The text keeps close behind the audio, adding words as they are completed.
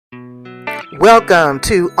Welcome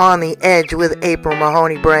to On the Edge with April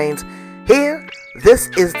Mahoney Brains. Here, this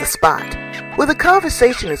is the spot where the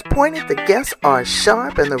conversation is pointed, the guests are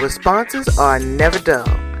sharp, and the responses are never dull.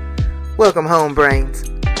 Welcome home, Brains.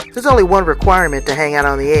 There's only one requirement to hang out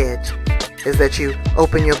on the edge, is that you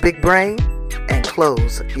open your big brain and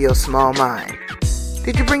close your small mind.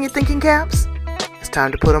 Did you bring your thinking caps? It's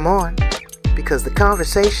time to put them on, because the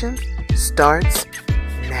conversation starts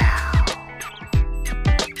now.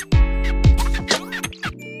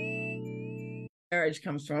 Marriage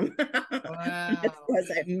comes from. Wow.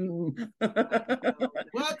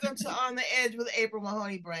 Welcome to On the Edge with April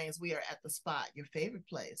Mahoney Brains. We are at the spot, your favorite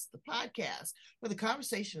place, the podcast, where the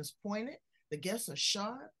conversation is pointed, the guests are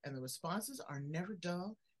sharp, and the responses are never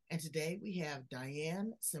dull. And today we have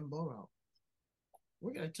Dianne Simboro.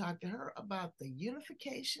 We're going to talk to her about the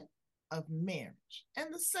unification of marriage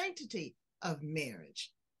and the sanctity of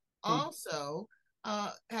marriage. Also,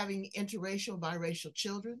 having interracial, biracial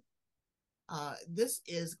children. This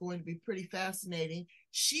is going to be pretty fascinating.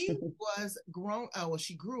 She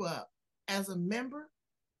she grew up as a member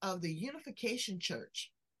of the Unification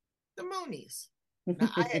Church, the Moonies. Now,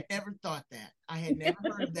 I had never thought that. I had never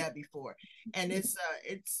heard of that before. And it's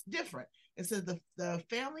different. It says the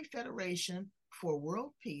Family Federation for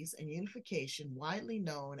World Peace and Unification, widely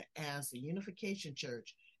known as the Unification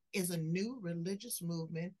Church, is a new religious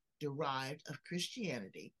movement derived of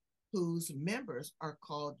Christianity, whose members are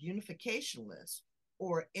called unificationalists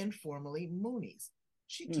or informally Moonies.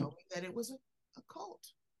 She told me that it was a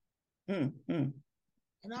cult. And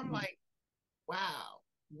I'm like, wow,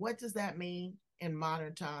 what does that mean in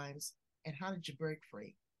modern times? And how did you break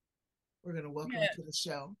free? We're going to welcome you to the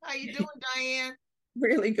show. How you doing, Dianne?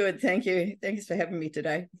 Really good. Thank you. Thanks for having me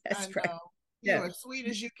today. That's great. You're as sweet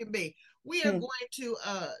as you can be. We are going to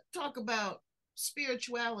talk about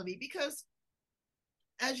spirituality because,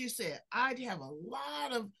 as you said, I have a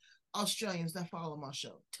lot of Australians that follow my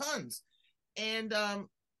show, tons. And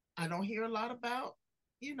I don't hear a lot about,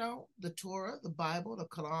 the Torah, the Bible, the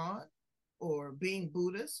Quran, or being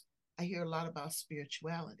Buddhist. I hear a lot about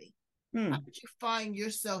spirituality. How did you find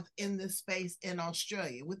yourself in this space in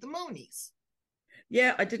Australia with the Moonies?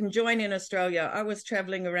 Yeah, I didn't join in Australia. I was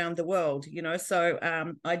traveling around the world, so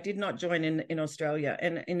I did not join in Australia.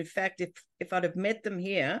 And in fact, if I'd have met them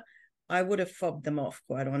here, I would have fobbed them off,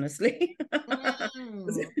 quite honestly.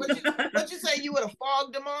 What'd you say? You would have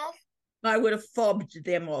fogged them off? I would have fobbed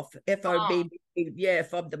them off. F-O-B-B. Yeah,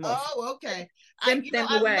 fobbed them off. Oh, okay. I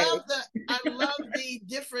love the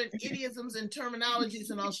different idioms and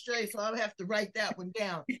terminologies in Australia, so I'll have to write that one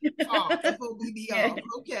down. F-O-B-B off.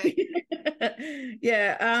 Okay.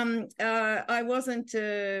 Yeah. I wasn't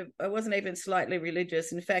even slightly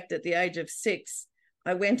religious. In fact, at the age of 6,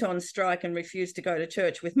 I went on strike and refused to go to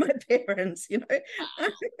church with my parents,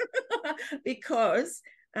 because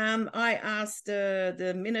I asked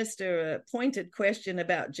the minister a pointed question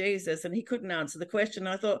about Jesus and he couldn't answer the question.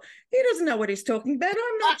 I thought, he doesn't know what he's talking about.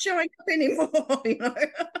 I'm not showing up anymore.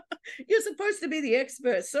 You're supposed to be the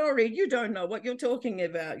expert. Sorry, you don't know what you're talking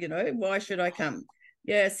about. Why should I come?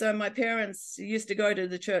 Yeah, so my parents used to go to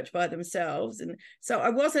the church by themselves. And so I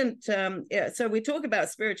wasn't, so we talk about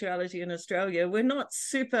spirituality in Australia. We're not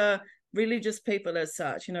super religious people as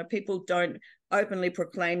such. People don't openly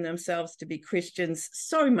proclaim themselves to be Christians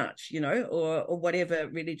so much, or whatever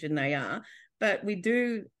religion they are. But we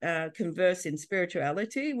do converse in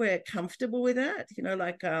spirituality. We're comfortable with that,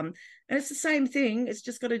 and it's the same thing. It's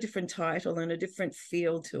just got a different title and a different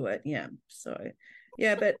feel to it. Yeah, so...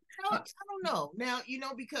 Yeah, but I don't know. Now,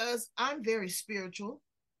 because I'm very spiritual,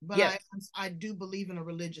 but I do believe in a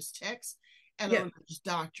religious text and a religious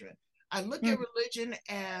doctrine. I look at religion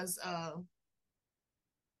as a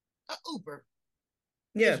Uber.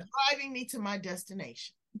 Yeah. It's driving me to my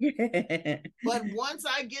destination. But once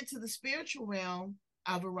I get to the spiritual realm,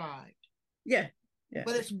 I've arrived. Yeah.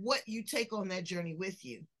 But it's what you take on that journey with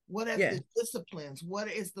you. What are the disciplines? What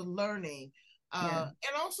is the learning? And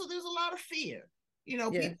also there's a lot of fear.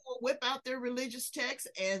 People will whip out their religious texts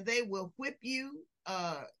and they will whip you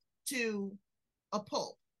to a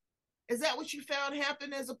pulp. Is that what you found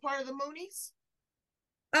happened as a part of the Moonies?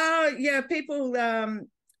 Yeah,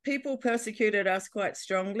 people persecuted us quite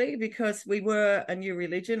strongly because we were a new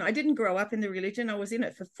religion. I didn't grow up in the religion. I was in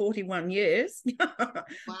it for 41 years, wow.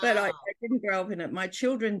 But I didn't grow up in it. My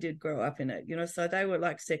children did grow up in it, so they were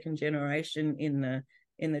like second generation in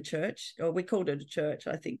the church, or we called it a church.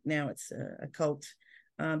 I think now it's a cult,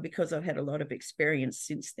 because I've had a lot of experience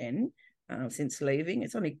since then, since leaving.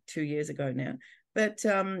 It's only 2 years ago now. But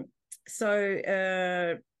so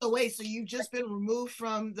you've just been removed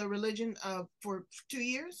from the religion for 2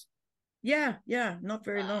 years? Yeah, not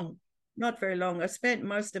very long. not very long. I spent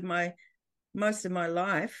most of my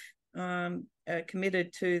life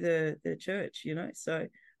committed to the church, you know. So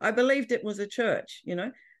I believed it was a church, you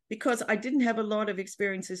know, because I didn't have a lot of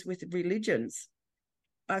experiences with religions.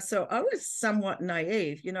 So I was somewhat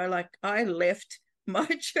naive, you know, like I left my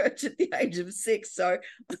church at the age of 6. So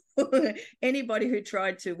anybody who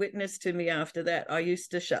tried to witness to me after that, I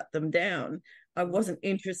used to shut them down. I wasn't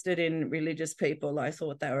interested in religious people. I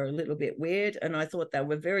thought they were a little bit weird, and I thought they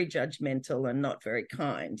were very judgmental and not very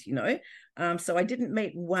kind, you know. So I didn't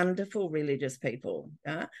meet wonderful religious people,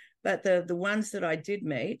 but the ones that I did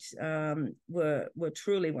meet were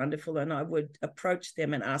truly wonderful, and I would approach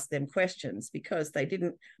them and ask them questions because they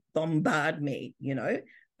didn't bombard me, you know.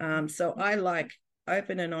 So I like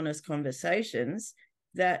open and honest conversations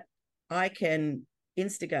that I can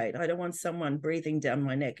instigate. I don't want someone breathing down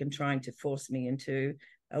my neck and trying to force me into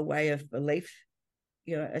a way of belief,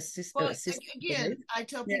 you know, Well, again, I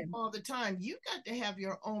tell people all the time, you got to have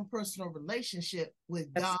your own personal relationship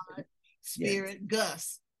with God, Spirit,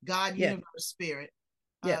 Gus, God, Universe, Spirit.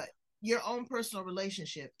 Your own personal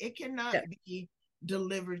relationship. It cannot be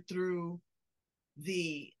delivered through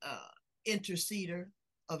the interceder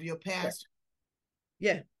of your pastor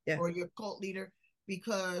or your cult leader,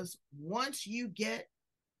 because once you get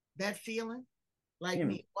that feeling, like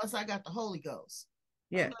me, once I got the Holy Ghost,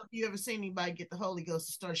 I don't know if you ever seen anybody get the Holy Ghost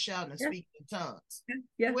and start shouting and speaking in tongues.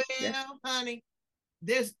 Honey,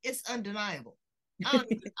 it's undeniable. I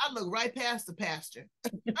look right past the pastor.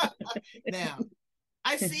 Now,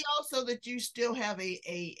 I see also that you still have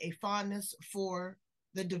a fondness for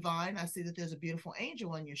the divine. I see that there's a beautiful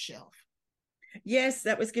angel on your shelf. Yes,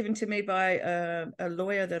 that was given to me by a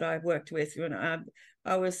lawyer that I worked with.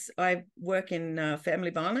 I work in family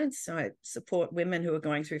violence. I support women who are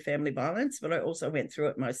going through family violence, but I also went through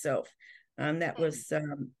it myself. And that was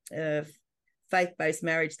faith-based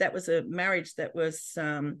marriage. That was a marriage that was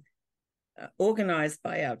organized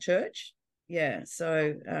by our church. Yeah.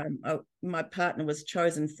 So my partner was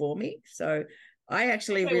chosen for me. So I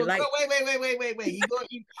actually relate. Wait.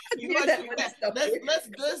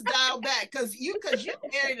 Let's dial back because you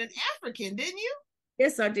married an African, didn't you?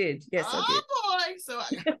 Yes, I did. Yes, I did. Oh boy! So,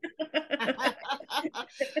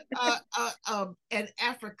 an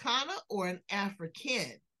Africana or an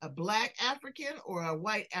African, a black African or a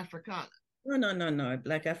white Africana? No,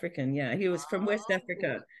 black African. Yeah, he was from West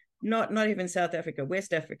Africa. Boy. Not even South Africa,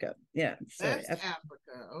 West Africa. Yeah. So West Africa.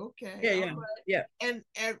 Okay. Yeah. Right. Yeah. And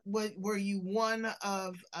were you one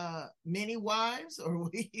of many wives, or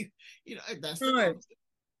were you? You know, that's no.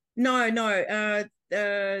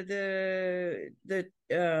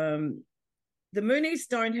 The Moonies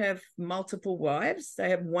don't have multiple wives.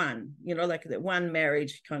 They have one. You know, like that one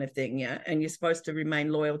marriage kind of thing. Yeah, and you're supposed to remain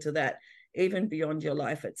loyal to that even beyond your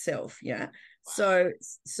life itself. Yeah. Wow.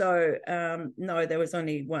 So no, there was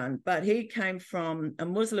only one, but he came from a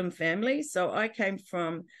Muslim family. So I came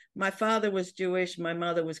from, my father was Jewish, my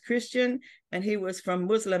mother was Christian, and he was from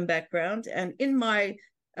Muslim background. And in my,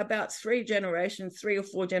 about 3 or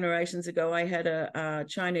 4 generations ago, I had a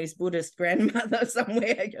Chinese Buddhist grandmother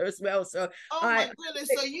somewhere as well. So my goodness.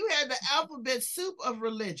 So you had the alphabet soup of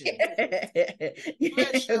religion.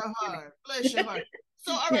 Bless your heart. Bless your heart.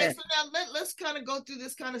 So, all right, so now let's kind of go through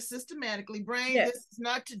this kind of systematically. Brain, this is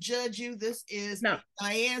not to judge you. This is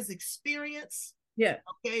Dianne's experience. Yeah.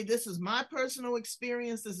 Okay, this is my personal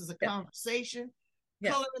experience. This is a conversation.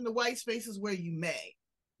 Color in the white spaces where you may.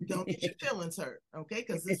 Don't get your feelings hurt, okay?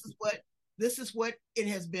 Because this is what it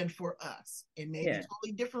has been for us. It may be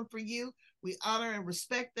totally different for you. We honor and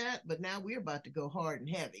respect that, but now we're about to go hard and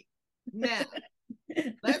heavy. Now,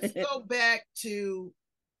 let's go back to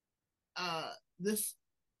this,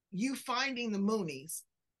 you finding the Moonies,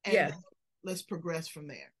 and let's progress from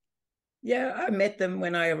there. Yeah, I met them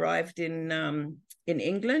when I arrived in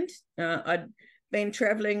England. I'd been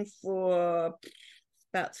traveling for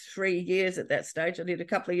about 3 years at that stage. I did a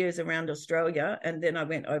couple of years around Australia, and then I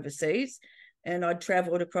went overseas, and I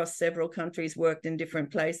traveled across several countries, worked in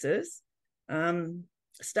different places.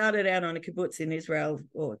 Started out on a kibbutz in Israel,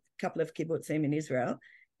 or a couple of kibbutzim in Israel,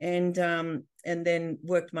 and then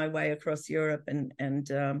worked my way across Europe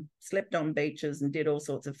and slept on beaches and did all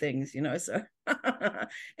sorts of things, you know. So,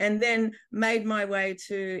 and then made my way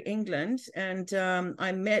to England, and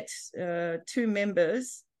I met 2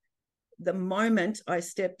 members the moment I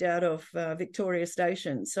stepped out of Victoria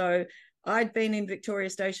Station. So I'd been in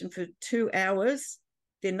Victoria Station for 2 hours.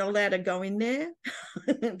 They're not allowed to go in there.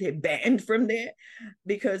 They're banned from there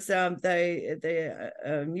because they're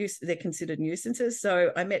considered nuisances.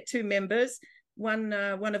 So I met 2 members. One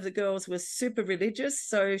of the girls was super religious,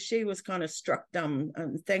 so she was kind of struck dumb.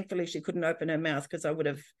 And thankfully, she couldn't open her mouth because I would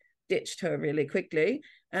have ditched her really quickly.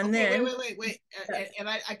 And okay, then wait. And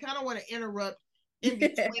I kind of want to interrupt in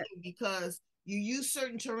between because you use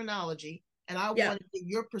certain terminology, and I yeah, want to get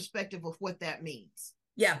your perspective of what that means.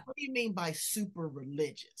 yeah. What do you mean by super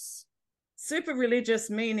religious? Super religious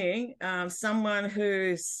meaning someone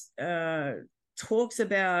who talks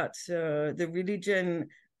about the religion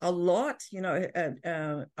a lot,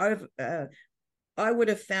 I would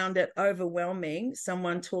have found it overwhelming,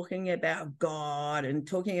 someone talking about God and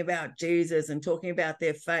talking about Jesus and talking about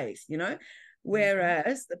their faith,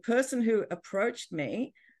 whereas the person who approached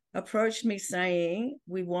me saying,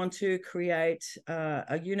 we want to create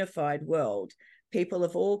a unified world, people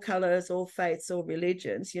of all colors, all faiths, all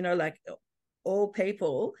religions, like all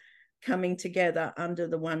people coming together under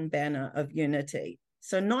the one banner of unity.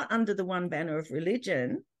 So not under the one banner of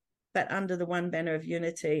religion, but under the one banner of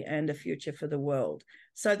unity and a future for the world.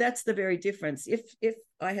 So that's the very difference. If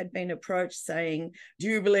I had been approached saying, do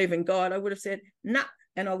you believe in God? I would have said, nah,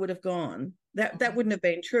 and I would have gone. That wouldn't have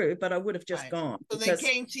been true, but I would have just gone. So they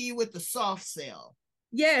came to you with the soft sell.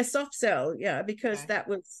 Yeah, soft sell. Yeah, because that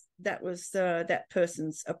was that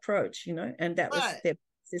person's approach, and that was their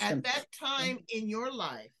system. At that time in your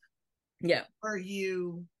life, yeah, were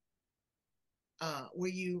you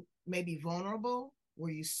maybe vulnerable? Were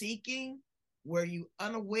you seeking? Were you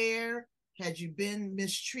unaware? Had you been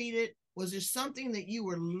mistreated? Was there something that you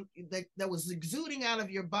were that was exuding out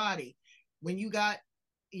of your body when you got,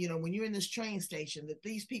 when you're in this train station, that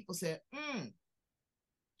these people said,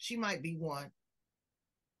 she might be one?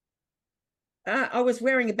 I was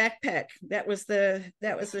wearing a backpack. That was the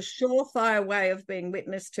surefire way of being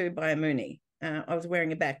witnessed to by a Moonie. I was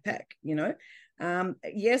wearing a backpack,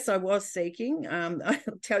 yes, I was seeking. I'll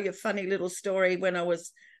tell you a funny little story. When I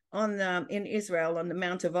was in Israel on the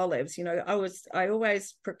Mount of Olives, I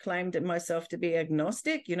always proclaimed myself to be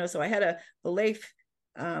agnostic, so I had a belief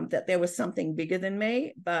that there was something bigger than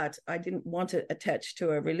me, but I didn't want it attached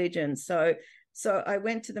to a religion. So I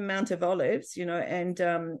went to the Mount of Olives, and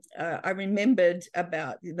I remembered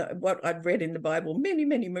about what I'd read in the Bible many,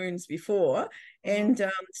 many moons before, and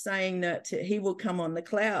saying that he will come on the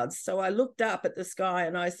clouds. So I looked up at the sky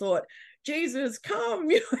and I thought, Jesus, come!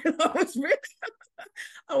 And I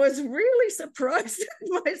was really surprised at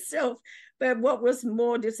myself. But what was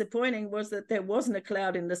more disappointing was that there wasn't a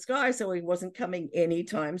cloud in the sky, so he wasn't coming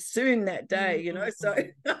anytime soon that day.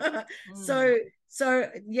 So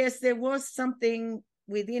yes, there was something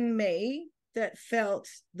within me that felt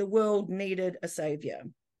the world needed a savior.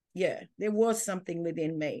 Yeah, there was something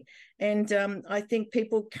within me, and I think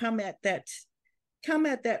people come at that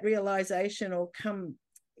realization, or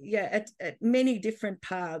at many different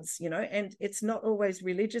paths, and it's not always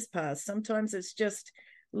religious paths. Sometimes it's just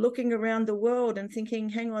looking around the world and thinking,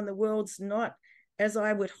 hang on, the world's not as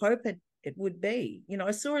I would hope it would be.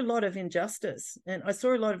 I saw a lot of injustice, and I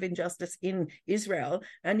saw a lot of injustice in Israel,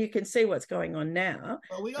 and you can see what's going on now.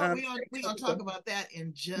 Well, we're gonna talk about that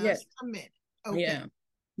in just a minute. Okay.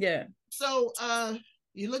 Yeah. So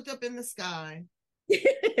you looked up in the sky. you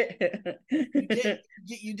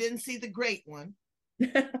didn't see the great one.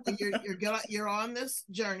 You're on this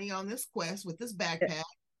journey, on this quest with this backpack.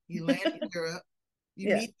 You land in Europe.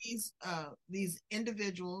 You meet these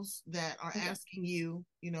individuals that are asking you,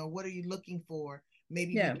 what are you looking for?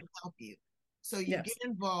 Maybe we can help you. So you get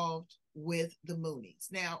involved with the Moonies.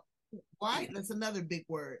 Now, why? That's another big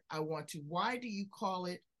word why do you call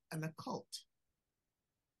it an occult?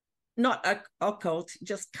 Not a occult,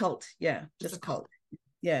 just cult. Yeah, just cult.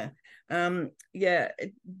 Yeah.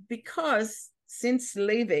 Because since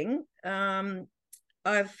leaving, I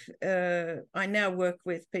now work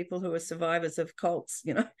with people who are survivors of cults,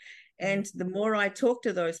 and the more I talk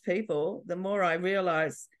to those people, the more I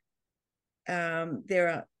realize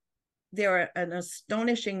there are an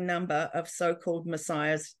astonishing number of so-called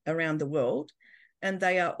messiahs around the world, and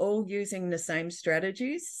they are all using the same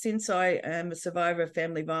strategies. Since I am a survivor of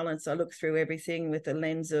family violence, I look through everything with the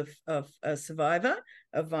lens of a survivor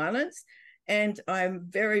of violence, and I'm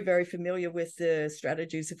very, very familiar with the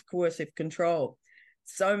strategies of coercive control.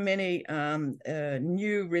 So many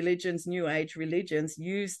new age religions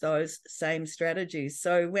use those same strategies.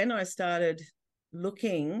 So when I started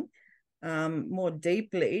looking more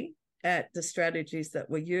deeply at the strategies that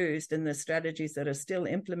were used and the strategies that are still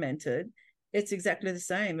implemented, it's exactly the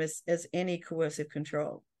same as any coercive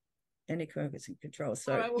control. So,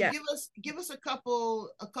 all right, well, give us a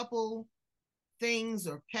couple things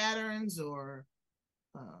or patterns or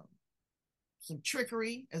some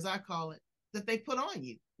trickery, as I call it, that they put on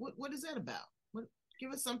you. What is that about?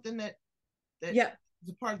 Give us something that is a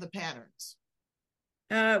part of the patterns.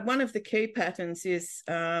 One of the key patterns is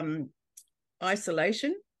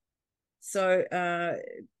isolation. So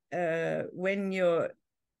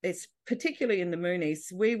it's particularly in the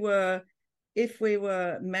Moonies, if we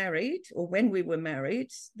were married, or when we were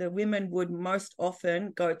married, the women would most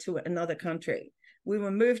often go to another country. We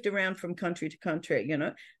were moved around from country to country,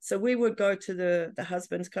 so we would go to the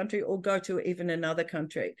husband's country or go to even another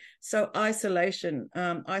country. So isolation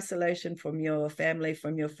from your family,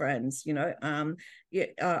 from your friends.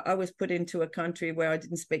 I was put into a country where I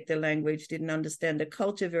didn't speak the language, didn't understand the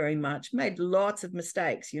culture very much, made lots of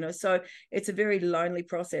mistakes, so it's a very lonely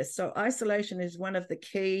process. So isolation is one of the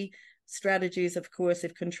key strategies of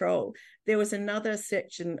coercive control. There was another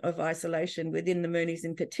section of isolation within the Moonies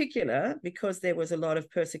in particular, because there was a lot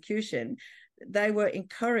of persecution. They were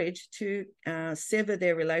encouraged to sever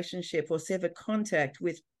their relationship or sever contact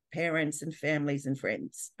with parents and families and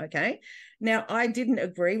friends. Okay. Now, I didn't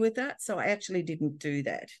agree with that, so I actually didn't do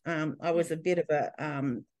that. I was a bit of a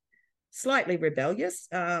slightly rebellious,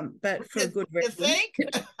 but for a good reason. You think?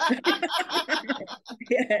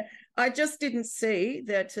 Yeah, I just didn't see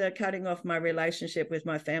that cutting off my relationship with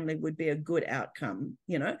my family would be a good outcome,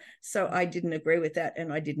 so I didn't agree with that,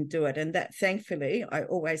 and I didn't do it. And that, thankfully, I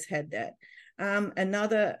always had that.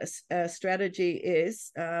 Another strategy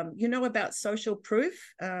is, about social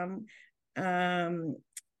proof.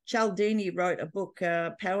 Cialdini wrote a book,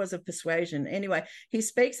 Powers of Persuasion. Anyway, he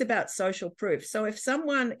speaks about social proof. So if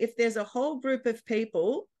there's a whole group of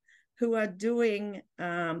people who are doing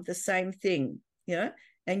the same thing,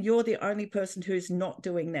 and you're the only person who's not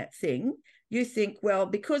doing that thing, you think, well,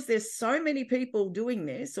 because there's so many people doing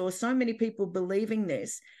this or so many people believing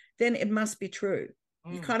this, then it must be true.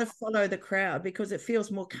 You kind of follow the crowd because it feels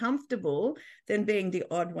more comfortable than being the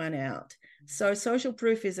odd one out. So social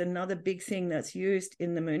proof is another big thing that's used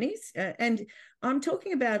in the Moonies. And I'm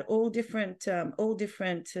talking about all different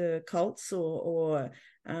cults or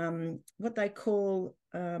what they call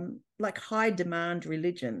like high demand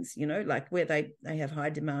religions, like where they have high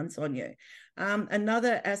demands on you.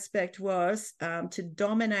 Another aspect was to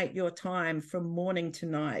dominate your time from morning to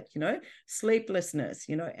night, sleeplessness,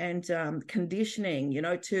 and conditioning,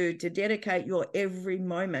 to dedicate your every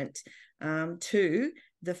moment to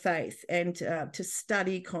the faith, and to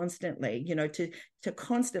study constantly, to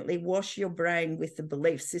constantly wash your brain with the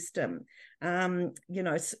belief system. So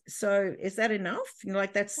is that enough?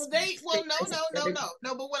 That's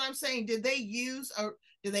no. But what I'm saying, did they use, or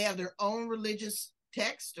do they have their own religious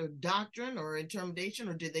text or doctrine or interpretation,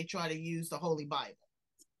 or did they try to use the Holy Bible?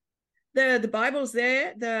 The Bible's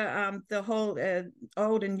there, the whole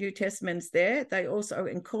Old and New Testament's there. They also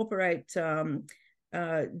incorporate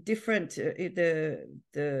different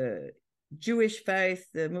the Jewish faith,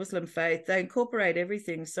 the Muslim faith. They incorporate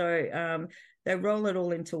everything. So they roll it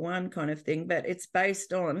all into one kind of thing, but it's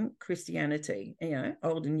based on Christianity,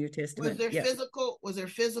 Old and New Testament. Was there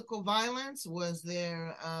physical violence? Was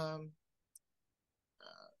there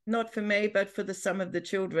not for me, but for some of the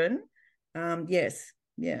children, yes,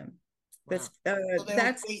 yeah. Wow. So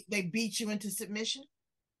they beat you into submission?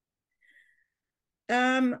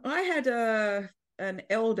 I had an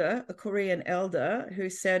elder, a Korean elder, who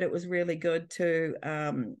said it was really good to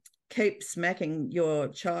keep smacking your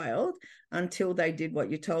child until they did what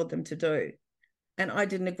you told them to do. And I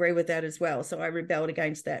didn't agree with that as well. So I rebelled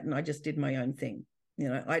against that, and I just did my own thing.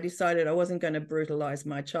 I decided I wasn't going to brutalize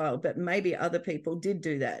my child, but maybe other people did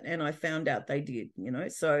do that. And I found out they did,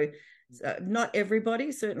 so not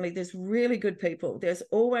everybody. Certainly there's really good people. There's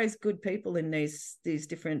always good people in these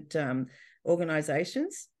different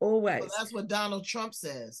organizations, always. Well, that's what Donald Trump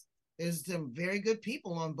says. There's some very good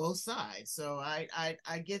people on both sides. So I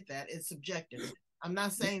get that. It's subjective. I'm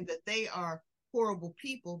not saying that they are horrible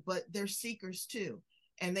people, but they're seekers too.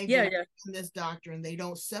 And they believe in this doctrine. They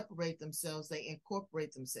don't separate themselves. They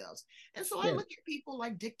incorporate themselves. And so I look at people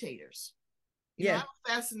like dictators. I have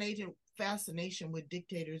a fascination with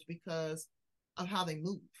dictators because of how they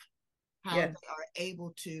move, how they are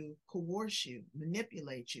able to coerce you,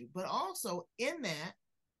 manipulate you. But also in that,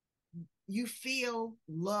 you feel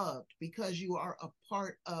loved because you are a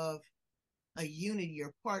part of a unity,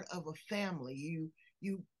 you're part of a family.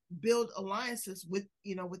 You build alliances with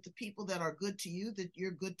the people that are good to you, that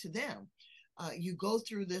you're good to them. You go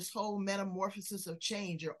through this whole metamorphosis of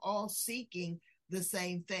change. You're all seeking the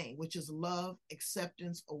same thing, which is love,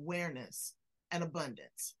 acceptance, awareness, and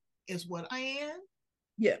abundance. Is what I am.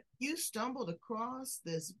 Yeah. You stumbled across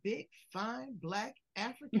this big, fine, Black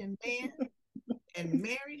African man and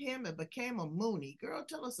married him and became a Moonie. Girl,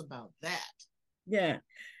 tell us about that. Yeah.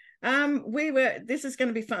 This is going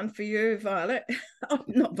to be fun for you, Violet. Oh,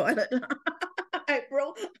 not Violet.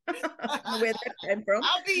 April. I don't know where that came from.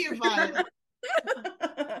 I'll be your Violet.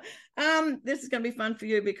 This is going to be fun for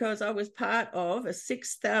you because I was part of a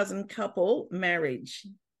 6,000 couple marriage.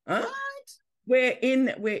 What? We're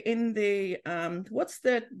in the what's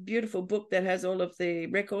that beautiful book that has all of the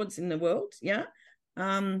records in the world? Yeah.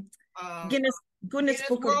 Guinness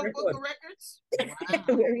Book of World Book Records. of Records.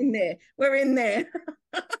 Wow. We're in there.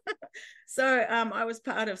 So I was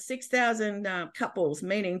part of 6,000 couples,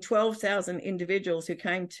 meaning 12,000 individuals who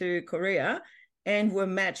came to Korea and were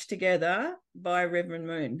matched together by Reverend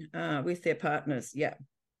Moon with their partners. Yeah.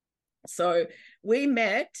 So we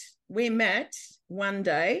met one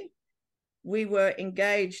day. We were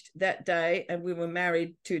engaged that day and we were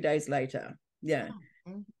married 2 days later. Yeah.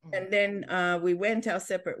 Mm-hmm. And then we went our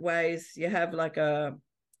separate ways. You have like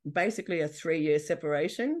basically a 3-year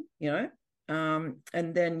separation, and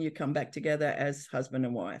then you come back together as husband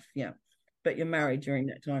and wife. Yeah. But you're married during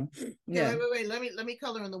that time. Yeah. Wait. Let me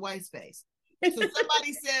color in the white space. So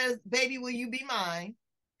somebody says, baby, will you be mine?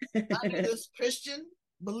 Under this Christian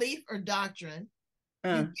belief or doctrine,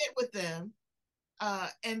 you get with them.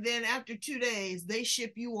 And then after 2 days, they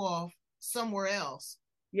ship you off somewhere else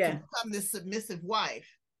to become this submissive wife.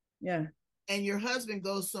 Yeah. And your husband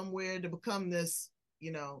goes somewhere to become this,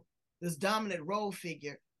 this dominant role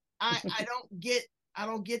figure. I don't get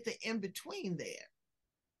the in between there.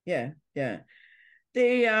 Yeah.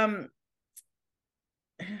 The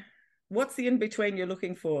what's the in between you're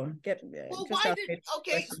looking for? So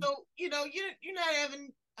you're not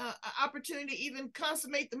having an opportunity to even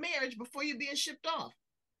consummate the marriage before you're being shipped off.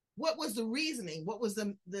 What was the reasoning? What was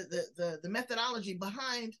the methodology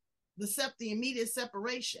behind the immediate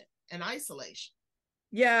separation and isolation?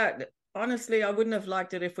 Yeah, honestly, I wouldn't have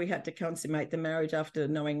liked it if we had to consummate the marriage after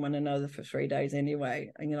knowing one another for 3 days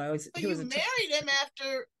anyway. And, he was married him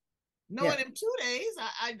after knowing him 2 days.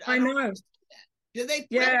 I know. Did they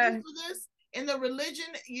prep you for this in the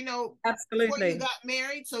religion? Absolutely. Before you got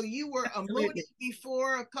married, so you were a moody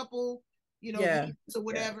before a couple, years or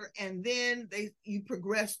whatever, and then you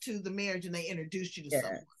progressed to the marriage and they introduced you to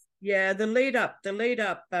someone. Yeah, the lead up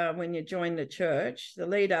when you join the church, the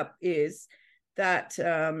lead up is that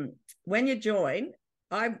when you join,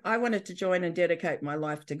 I wanted to join and dedicate my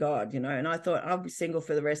life to God, and I thought I'll be single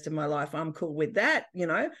for the rest of my life. I'm cool with that,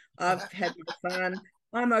 I've had fun.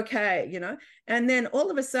 I'm okay, and then not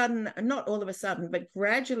all of a sudden, but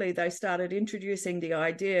gradually they started introducing the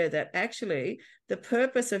idea that actually the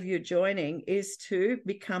purpose of you joining is to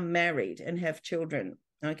become married and have children.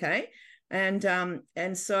 Okay. And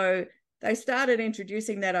so they started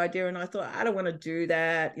introducing that idea and I thought, I don't want to do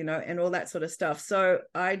that, and all that sort of stuff. So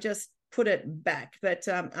I just put it back. But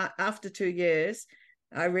after 2 years,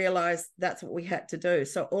 I realized that's what we had to do.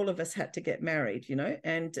 So all of us had to get married,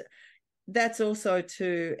 and that's also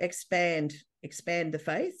to expand the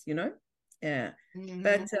faith, yeah. Mm-hmm.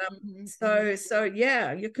 But so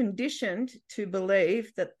you're conditioned to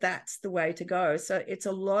believe that that's the way to go. So it's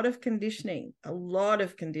a lot of conditioning.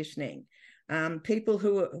 People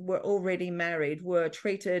who were already married were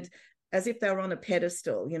treated as if they were on a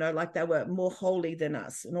pedestal, like they were more holy than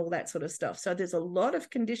us and all that sort of stuff. So there's a lot of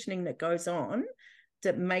conditioning that goes on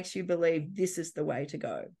that makes you believe this is the way to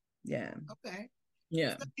go. Yeah. Okay.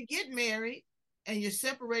 Yeah. So you get married and you're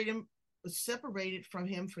separated from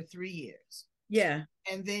him for 3 years. Yeah.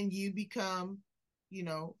 And then you become,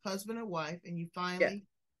 husband and wife, and you finally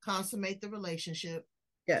consummate the relationship.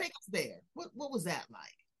 Yeah. Take us there. What was that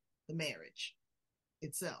like? The marriage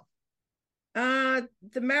itself. The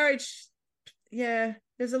marriage,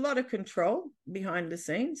 there's a lot of control behind the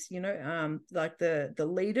scenes, like the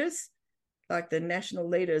leaders, like the national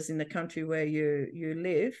leaders in the country where you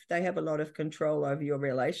live, they have a lot of control over your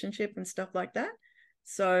relationship and stuff like that.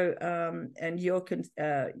 So and you're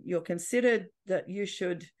considered that you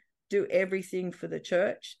should do everything for the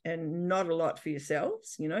church and not a lot for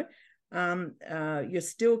yourselves, you're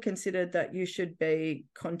still considered that you should be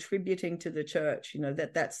contributing to the church,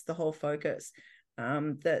 that's the whole focus,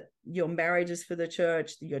 that your marriage is for the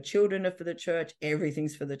church, your children are for the church,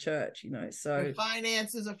 everything's for the church, so your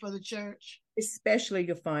finances are for the church, especially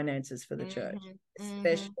your finances for the church,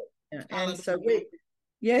 especially. And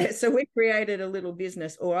so we created a little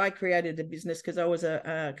business, or I created a business because I was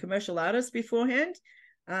a commercial artist beforehand.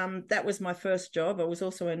 That was my first job. I was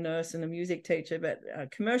also a nurse and a music teacher, but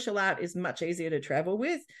commercial art is much easier to travel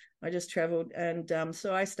with. I just traveled, and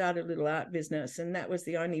so I started a little art business, and that was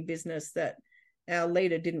the only business that our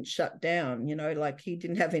leader didn't shut down, like he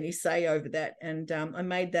didn't have any say over that. And I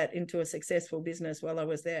made that into a successful business while I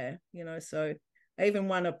was there, so I even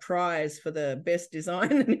won a prize for the best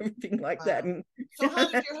design and everything like that. And so how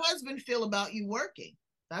did your husband feel about you working?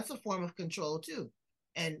 That's a form of control too.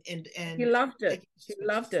 And he loved it.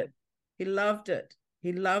 He loved it.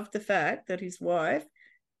 He loved the fact that his wife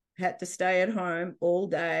had to stay at home all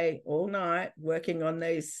day, all night, working on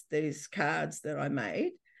these cards that I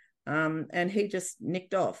made. And he just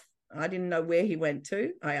nicked off. I didn't know where he went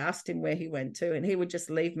to. I asked him where he went to, and he would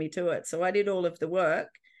just leave me to it. So I did all of the work,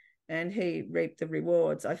 and he reaped the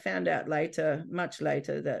rewards. I found out later, much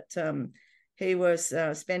later, that he was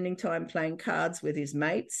spending time playing cards with his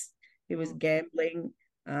mates. He was gambling.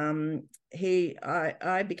 I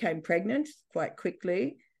became pregnant quite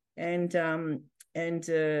quickly, and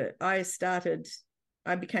I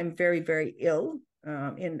became very, very ill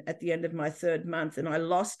at the end of my 3rd month, and I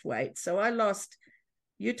lost weight. So I lost,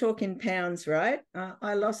 you talk in pounds, right?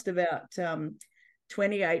 I lost about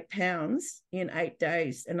 28 pounds in 8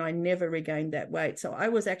 days, and I never regained that weight. So I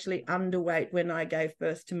was actually underweight when I gave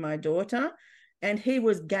birth to my daughter, and he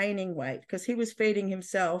was gaining weight because he was feeding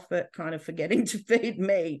himself, but kind of forgetting to feed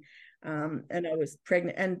me. And I was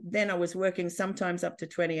pregnant, and then I was working sometimes up to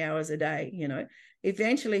 20 hours a day.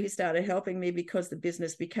 Eventually he started helping me because the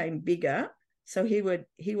business became bigger. So he would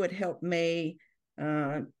help me.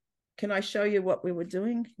 Can I show you what we were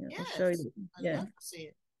doing? Yes, I'll show you. I'd love to see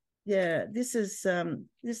it. Yeah, this is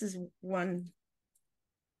one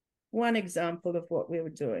example of what we were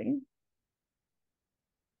doing.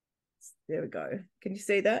 There we go. Can you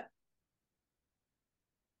see that?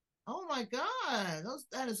 Oh my God,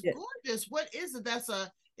 that is gorgeous. What is it?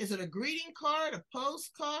 Is it a greeting card, a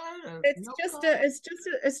postcard?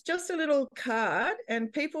 It's just a little card,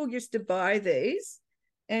 and people used to buy these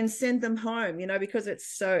and send them home, because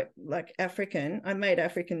it's so like African. I made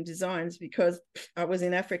African designs because I was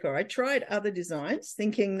in Africa. I tried other designs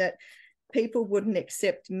thinking that people wouldn't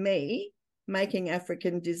accept me making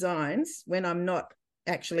African designs when I'm not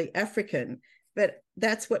actually African, but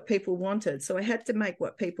that's what people wanted. So I had to make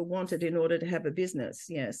what people wanted in order to have a business.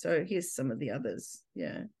 Yeah. So here's some of the others.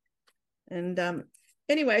 Yeah. And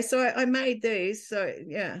anyway, so I made these. So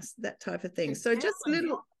yeah, that type of thing. So just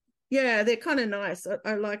little, yeah, they're kind of nice.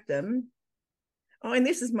 I like them. Oh, and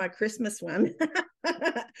this is my Christmas one.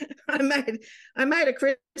 I made a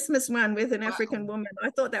Christmas one with an African woman. I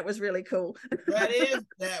thought that was really cool.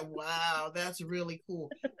 Wow, that's really cool.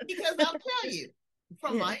 Because I'll tell you,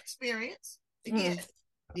 from my experience, again,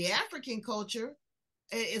 the African culture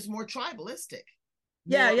is more tribalistic.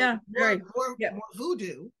 More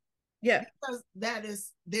voodoo. Yeah. Because that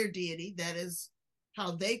is their deity. That is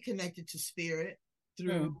how they connected to spirit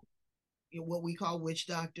through what we call witch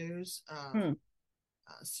doctors,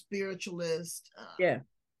 spiritualists,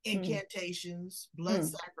 incantations, blood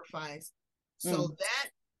sacrifice. So that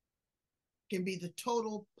can be the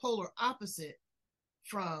total polar opposite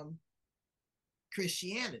from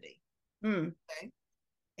Christianity. Okay.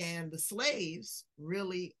 And the slaves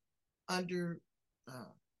really underwent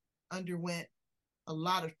a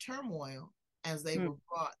lot of turmoil as they were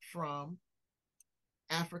brought from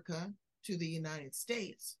Africa to the United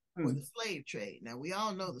States for the slave trade. Now, we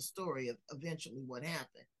all know the story of eventually what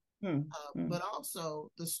happened, but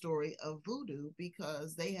also the story of voodoo,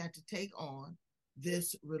 because they had to take on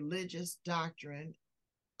this religious doctrine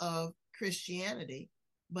of Christianity,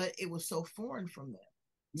 but it was so foreign from them.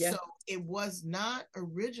 Yeah. So it was not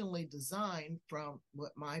originally designed, from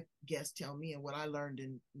what my guests tell me and what I learned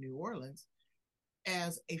in New Orleans,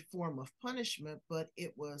 as a form of punishment, but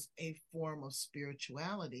it was a form of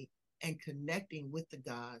spirituality and connecting with the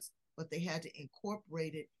gods. But they had to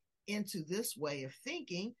incorporate it into this way of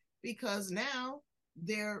thinking, because now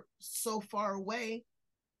they're so far away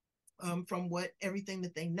from everything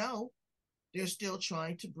that they know. They're still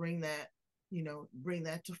trying to bring that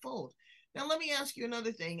to fold. Now, let me ask you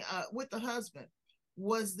another thing. With the husband,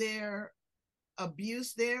 was there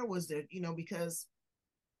abuse there? Was there, because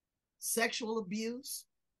sexual abuse?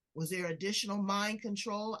 Was there additional mind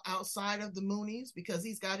control outside of the Moonies? Because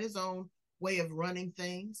he's got his own way of running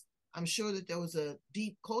things. I'm sure that there was a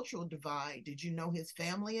deep cultural divide. Did you know his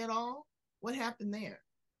family at all? What happened there?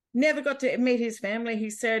 Never got to meet his family. He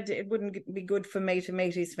said it wouldn't be good for me to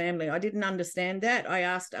meet his family. I didn't understand that. I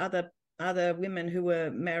asked other women who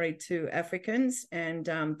were married to Africans, and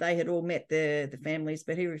they had all met the families,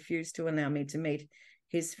 but he refused to allow me to meet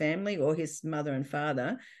his family or his mother and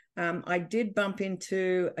father. I did bump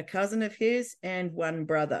into a cousin of his and one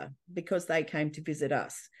brother because they came to visit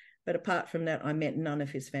us. But apart from that, I met none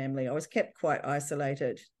of his family. I was kept quite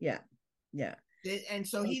isolated. Yeah. And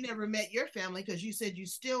so he never met your family, because you said you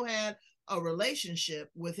still had a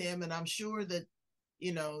relationship with him. And I'm sure that,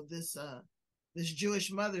 this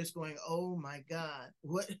Jewish mother is going, oh my God,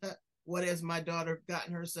 what has my daughter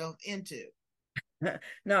gotten herself into?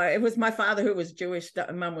 No, it was my father who was Jewish.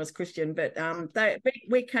 Mum was Christian, but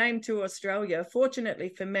we came to Australia.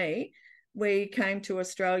 Fortunately for me, we came to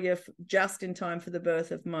Australia just in time for the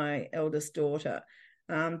birth of my eldest daughter.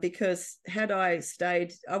 Because had I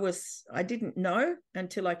stayed, I didn't know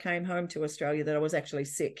until I came home to Australia that I was actually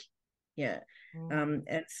sick. Yeah.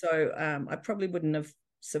 And so I probably wouldn't have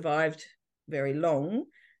survived very long,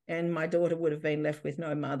 and my daughter would have been left with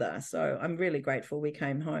no mother. So I'm really grateful we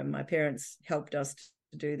came home. My parents helped us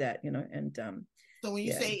to do that, and so when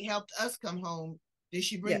you say helped us come home, did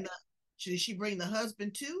she bring the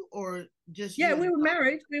husband too, or just you? Yeah, we were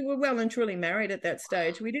married. We were well and truly married at that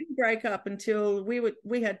stage. We didn't break up until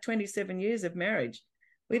we had 27 years of marriage.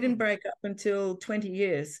 We didn't break up until 20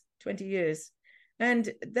 years.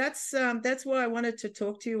 And that's why I wanted to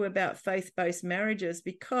talk to you about faith-based marriages,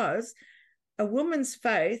 because a woman's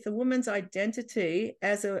faith, a woman's identity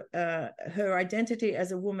as her identity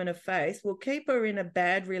as a woman of faith will keep her in a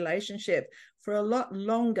bad relationship for a lot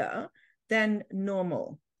longer than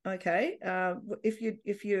normal. Okay,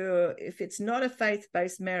 if it's not a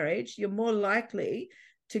faith-based marriage, you're more likely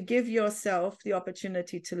to give yourself the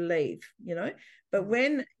opportunity to leave. But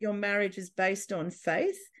when your marriage is based on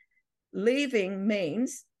faith, leaving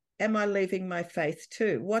means, am I leaving my faith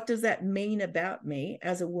too? What does that mean about me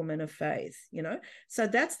as a woman of faith? So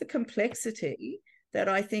that's the complexity that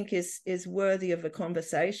I think is worthy of a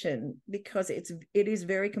conversation, because it is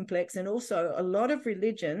very complex. And also a lot of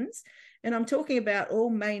religions, and I'm talking about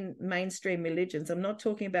all mainstream religions. I'm not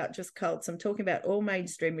talking about just cults. I'm talking about all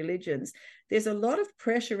mainstream religions. There's a lot of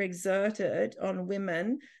pressure exerted on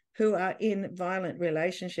women who are in violent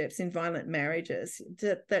relationships, in violent marriages,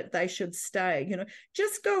 that they should stay.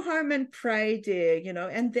 Just go home and pray, dear,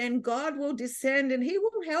 and then God will descend and he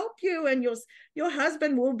will help you, and your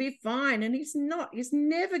husband will be fine. And he's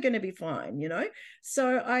never going to be fine.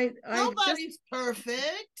 So nobody's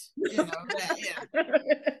perfect, that, yeah.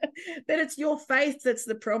 But it's your faith that's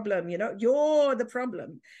the problem. You're the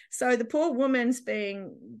problem. So the poor woman's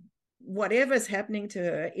being, whatever's happening to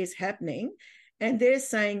her is happening, and they're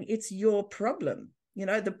saying it's your problem.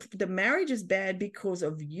 The marriage is bad because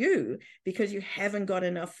of you, because you haven't got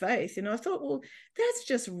enough faith. I thought, well, that's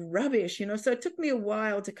just rubbish. So it took me a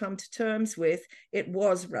while to come to terms with it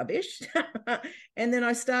was rubbish. And then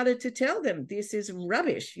I started to tell them, this is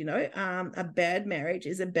rubbish. A bad marriage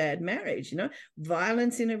is a bad marriage.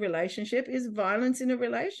 Violence in a relationship is violence in a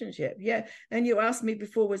relationship. Yeah. And you asked me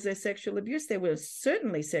before, was there sexual abuse? There was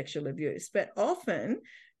certainly sexual abuse, but often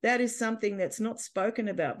that is something that's not spoken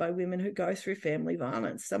about by women who go through family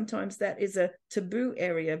violence. Sometimes that is a taboo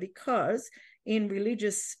area, because in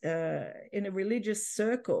a religious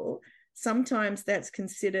circle, sometimes that's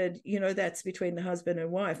considered, that's between the husband and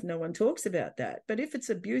wife. No one talks about that. But if it's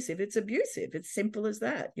abusive, it's abusive. It's simple as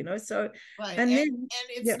that, So right. And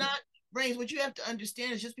it's not, Brains, what you have to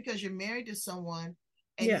understand is just because you're married to someone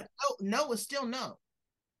and no is still no.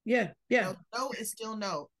 Yeah. No is still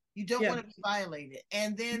no. You don't want to be violated.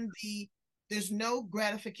 And then there's no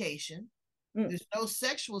gratification. There's no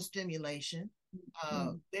sexual stimulation.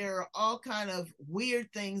 There are all kind of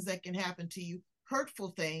weird things that can happen to you,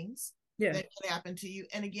 hurtful things that can happen to you.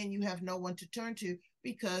 And again, you have no one to turn to,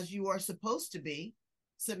 because you are supposed to be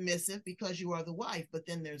submissive because you are the wife. But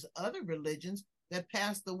then there's other religions that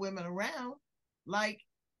pass the women around like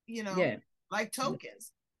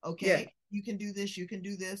tokens. Okay, you can do this, you can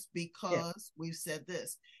do this because we've said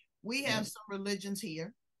this. We have some religions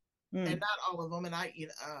here, and not all of them. And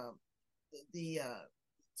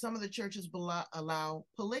some of the churches allow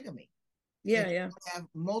polygamy. Yeah. You have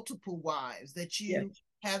multiple wives, that you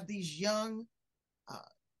have these young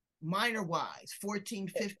minor wives, 14,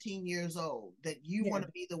 15 years old, that you want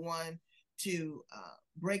to be the one to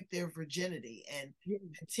break their virginity and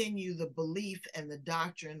continue the belief and the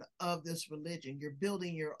doctrine of this religion. You're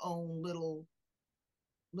building your own little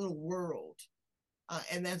world.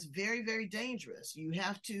 And that's very, very dangerous. You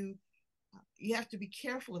have to be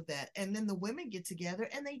careful of that. And then the women get together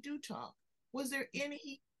and they do talk. Was there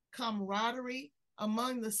any camaraderie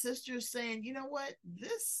among the sisters saying, you know what,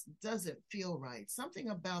 this doesn't feel right, something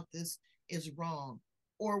about this is wrong?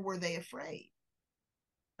 Or were they afraid?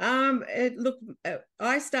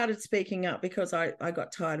 I started speaking up because I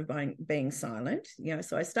got tired of being silent,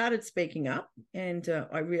 so I started speaking up, and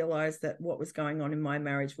I realized that what was going on in my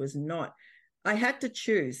marriage was not, I had to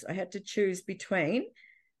choose between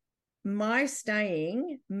my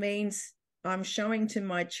staying means I'm showing to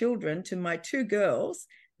my children, to my two girls,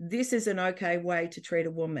 this is an okay way to treat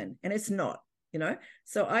a woman, and it's not,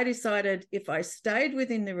 so I decided if I stayed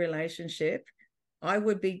within the relationship, I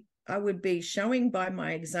would be showing by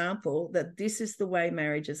my example that this is the way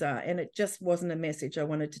marriages are. And it just wasn't a message I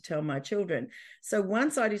wanted to tell my children. So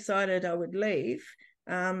once I decided I would leave,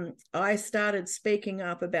 I started speaking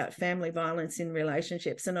up about family violence in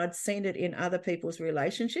relationships, and I'd seen it in other people's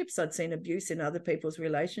relationships. I'd seen abuse in other people's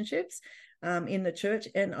relationships in the church,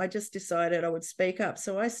 and I just decided I would speak up.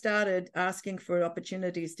 So I started asking for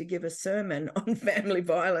opportunities to give a sermon on family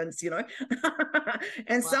violence,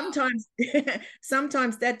 and sometimes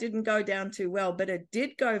that didn't go down too well, but it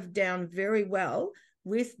did go down very well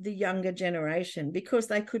with the younger generation because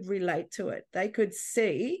they could relate to it. They could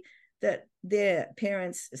see that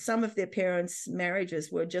some of their parents'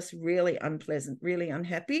 marriages were just really unpleasant, really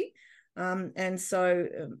unhappy. And so,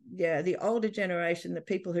 the older generation, the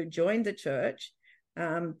people who joined the church,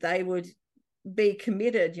 they would be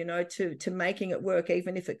committed, to making it work,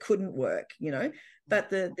 even if it couldn't work, But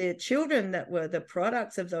the children that were the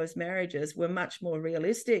products of those marriages were much more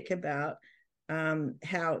realistic about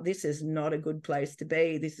how this is not a good place to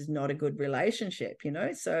be. This is not a good relationship,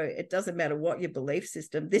 So it doesn't matter what your belief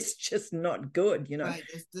system, this is just not good, Right.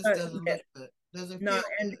 This doesn't look good. Doesn't feel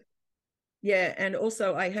good. Yeah. And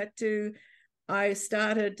also I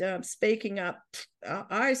started speaking up.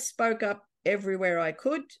 I spoke up everywhere I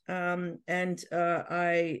could. And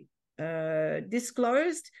I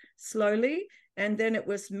disclosed slowly. And then it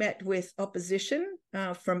was met with opposition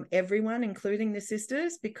from everyone, including the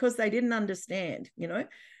sisters, because they didn't understand,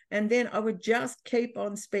 And then I would just keep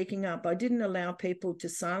on speaking up. I didn't allow people to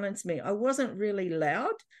silence me. I wasn't really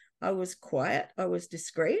loud. I was quiet. I was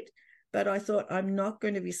discreet. But I thought, I'm not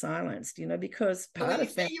going to be silenced, because part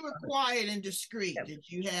of family. You were quiet and discreet. Yeah. Did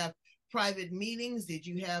you have private meetings? Did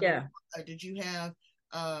you have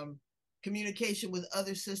communication with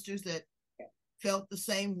other sisters that felt the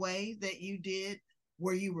same way that you did?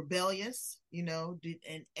 Were you rebellious?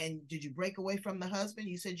 Did you break away from the husband?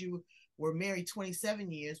 You said you were married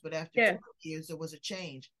 27 years, but after 20 years, there was a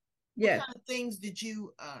change. What kind of things did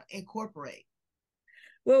you incorporate?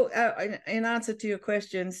 Well, in answer to your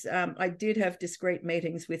questions, I did have discreet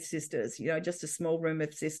meetings with sisters, just a small room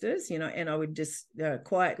of sisters, and I would just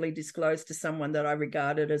quietly disclose to someone that I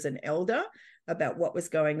regarded as an elder about what was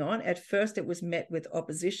going on. At first, it was met with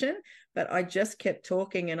opposition, but I just kept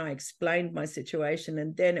talking and I explained my situation,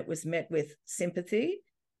 and then it was met with sympathy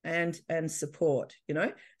and support,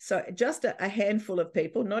 So just a handful of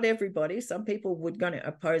people, not everybody. Some people were going to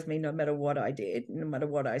oppose me no matter what I did, no matter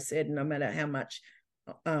what I said, no matter how much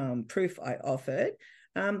proof I offered.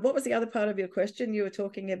 What was the other part of your question? You were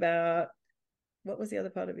talking about, what was the other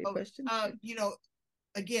part of your question?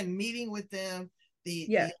 Again, meeting with them,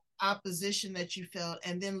 the opposition that you felt,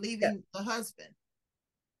 and then leaving the husband.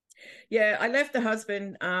 Yeah, I left the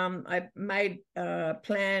husband. I made a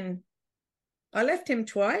plan. I left him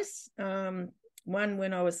twice. One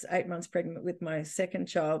when I was 8 months pregnant with my second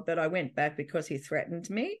child, but I went back because he threatened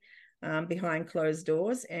me behind closed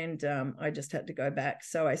doors, and I just had to go back.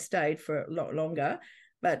 So I stayed for a lot longer.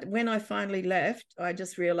 But when I finally left, I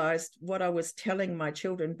just realized what I was telling my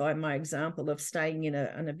children by my example of staying in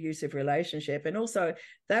an abusive relationship. And also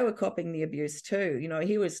they were copying the abuse too.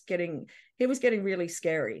 He was getting really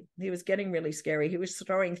scary. He was getting really scary. He was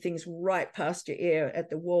throwing things right past your ear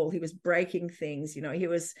at the wall. He was breaking things. He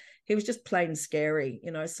was just plain scary.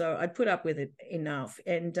 So I put up with it enough,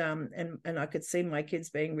 and I could see my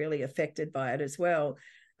kids being really affected by it as well.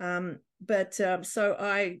 So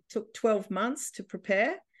I took 12 months to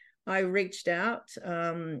prepare. I reached out.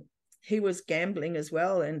 He was gambling as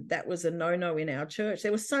well, and that was a no-no in our church.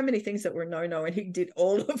 There were so many things that were no-no, and he did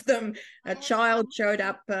all of them. Another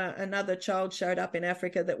child showed up in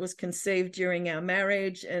Africa that was conceived during our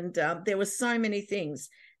marriage, and there were so many things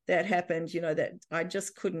that happened, that I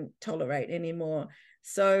just couldn't tolerate anymore.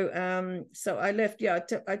 So I left.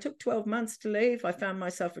 I took 12 months to leave. I found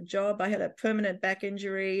myself a job. I had a permanent back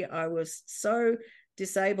injury. I was so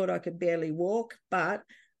disabled I could barely walk, but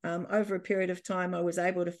over a period of time, I was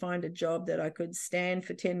able to find a job that I could stand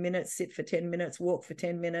for 10 minutes, sit for 10 minutes, walk for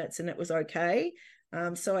 10 minutes, and it was okay.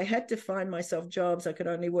 So I had to find myself jobs. I could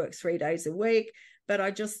only work 3 days a week, but I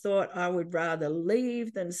just thought I would rather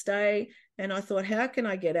leave than stay. And I thought, how can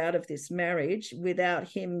I get out of this marriage without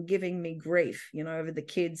him giving me grief, over the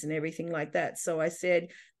kids and everything like that? So I said,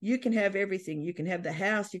 you can have everything. You can have the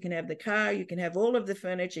house, you can have the car, you can have all of the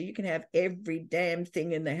furniture, you can have every damn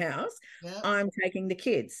thing in the house. Yeah. I'm taking the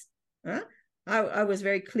kids. I was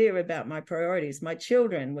very clear about my priorities. My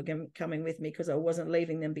children were coming with me because I wasn't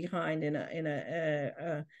leaving them behind in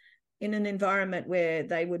an environment where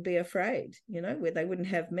they would be afraid, where they wouldn't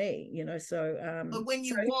have me, So, but when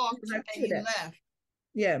you walked and you left,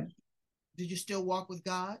 did you still walk with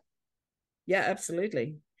God? Yeah,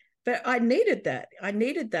 absolutely. But I needed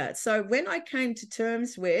that. So when I came to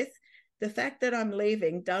terms with the fact that I'm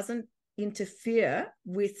leaving doesn't interfere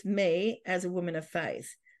with me as a woman of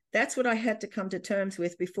faith. That's what I had to come to terms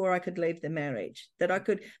with before I could leave the marriage, that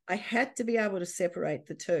I had to be able to separate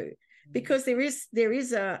the two, because there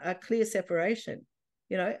is a clear separation.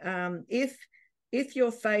 If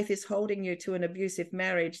your faith is holding you to an abusive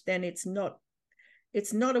marriage, then it's not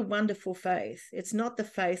a wonderful faith. It's not the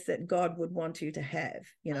faith that God would want you to have,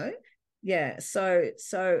 Yeah. So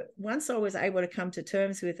once I was able to come to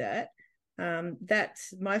terms with that, that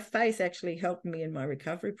my faith actually helped me in my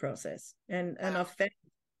recovery process. And I've found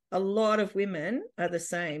a lot of women are the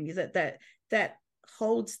same,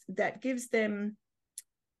 that gives them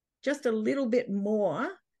just a little bit more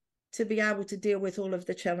to be able to deal with all of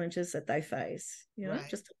the challenges that they face, right.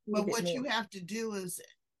 Just a but what more. You have to do is,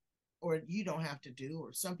 or you don't have to do,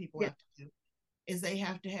 or some people have to do, is they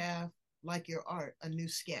have to have, like your art, a new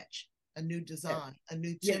sketch, a new design, a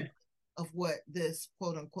new template of what this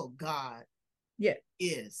quote unquote God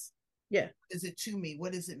is. Yeah. What is it to me?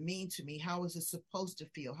 What does it mean to me? How is it supposed to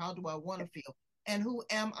feel? How do I want to feel? And who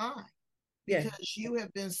am I? Because you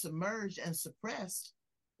have been submerged and suppressed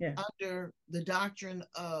under the doctrine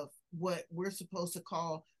of what we're supposed to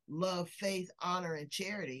call love, faith, honor, and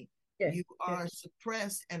charity. You are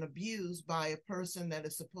suppressed and abused by a person that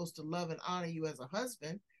is supposed to love and honor you as a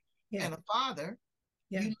husband and a father.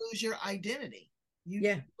 You lose your identity. You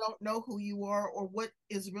don't know who you are, or what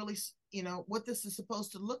is really, what this is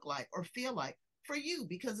supposed to look like or feel like for you,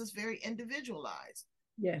 because it's very individualized.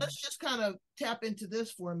 Let's just kind of tap into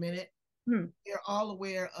this for a minute. You're all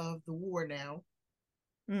aware of the war now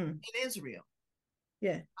in Israel.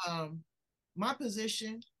 My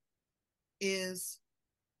position is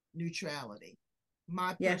neutrality,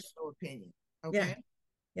 my personal opinion. Okay.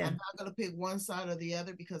 I'm not going to pick one side or the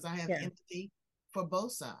other, because I have empathy for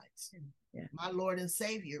both sides. My Lord and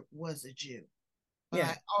Savior was a Jew, but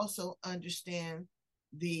I also understand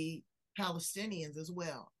the Palestinians as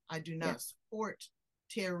well. I do not support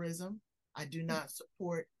terrorism. I do not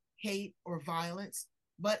support hate or violence.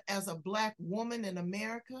 But as a Black woman in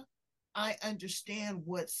America, I understand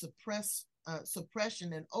what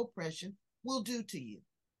suppression and oppression will do to you,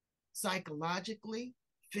 psychologically,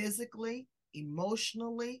 physically,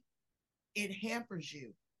 emotionally. It hampers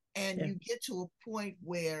you, and you get to a point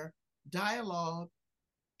where dialogue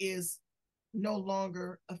is no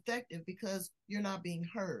longer effective because you're not being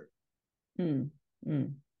heard.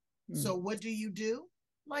 So what do?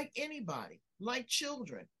 Like anybody, like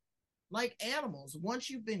children, like animals, once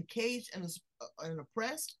you've been caged and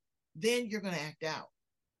oppressed, then you're going to act out,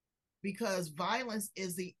 because violence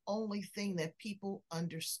is the only thing that people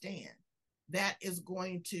understand that is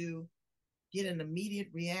going to get an immediate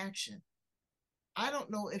reaction. I don't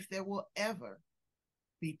know if there will ever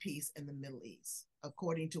be peace in the Middle East.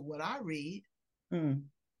 According to what I read, I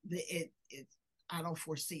don't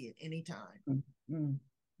foresee it anytime.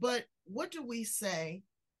 But what do we say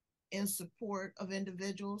in support of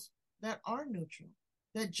individuals that are neutral,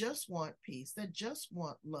 that just want peace, that just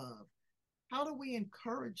want love? How do we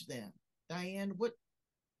encourage them? Dianne,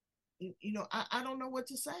 I don't know what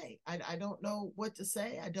to say. I don't know what to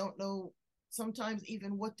say. I don't know sometimes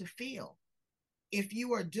even what to feel. If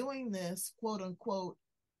you are doing this, quote unquote,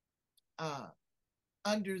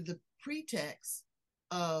 under the pretext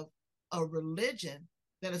of a religion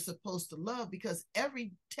that is supposed to love, because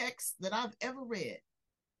every text that I've ever read,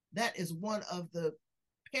 that is one of the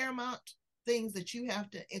paramount things that you have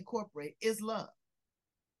to incorporate is love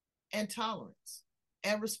and tolerance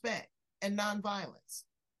and respect and nonviolence.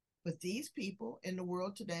 But these people in the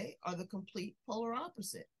world today are the complete polar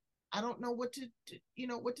opposite. I don't know what to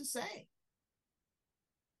say.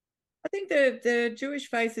 I think the Jewish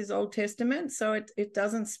faith is Old Testament, so it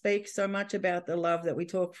doesn't speak so much about the love that we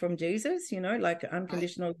talk from Jesus, like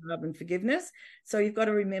unconditional love and forgiveness. So you've got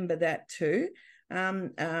to remember that too.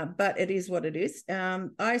 But it is what it is.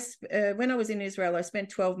 When I was in Israel, I spent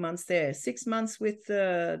 12 months there, 6 months with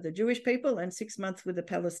the Jewish people and 6 months with the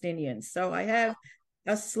Palestinians. So I have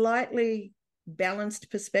a slightly balanced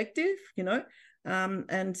perspective,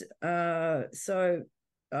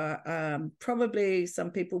 probably some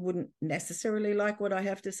people wouldn't necessarily like what I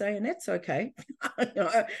have to say, and that's okay.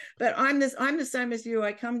 But I'm the same as you.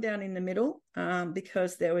 I come down in the middle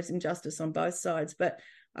because there was injustice on both sides. But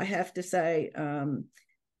I have to say,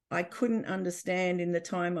 I couldn't understand in the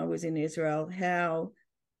time I was in Israel how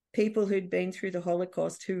people who'd been through the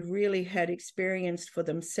Holocaust, who really had experienced for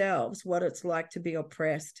themselves what it's like to be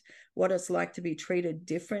oppressed, what it's like to be treated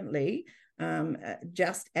differently,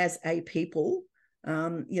 just as a people,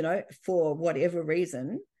 for whatever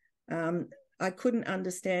reason. couldn't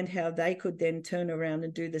understand how they could then turn around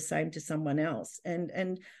and do the same to someone else.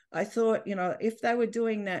 And I thought, if they were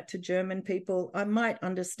doing that to German people, I might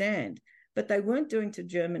understand. But they weren't doing to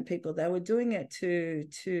German people. They were doing it to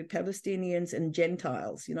Palestinians and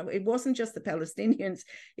Gentiles. It wasn't just the Palestinians.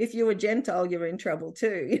 If you were Gentile, you're in trouble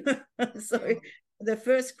too. So the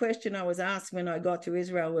first question I was asked when I got to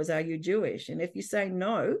Israel was, are you Jewish? And if you say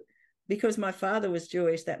no, because my father was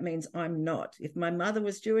Jewish, that means I'm not. If my mother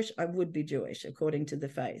was Jewish, I would be Jewish according to the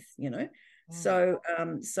faith, So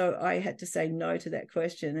I had to say no to that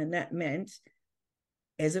question. And that meant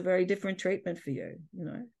there's a very different treatment for you,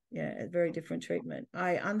 Yeah, a very different treatment.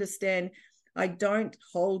 I understand. I don't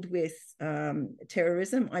hold with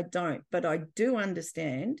terrorism. I don't. But I do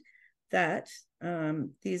understand that the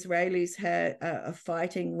Israelis are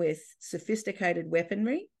fighting with sophisticated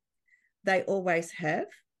weaponry. They always have.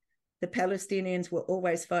 The Palestinians were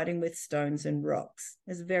always fighting with stones and rocks.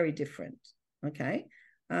 It's very different. Okay.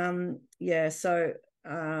 So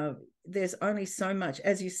there's only so much,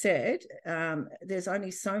 as you said, there's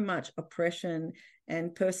only so much oppression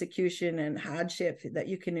and persecution and hardship that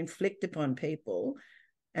you can inflict upon people,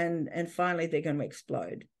 and finally they're going to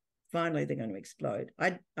explode. Finally, they're going to explode.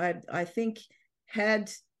 I think had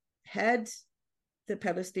the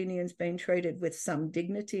Palestinians been treated with some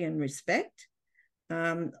dignity and respect,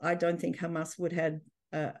 I don't think Hamas would have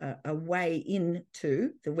a way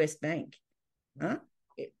into the West Bank.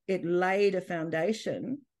 It laid a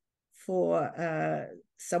foundation for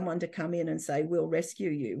someone to come in and say, we'll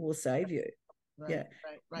rescue you, we'll save you.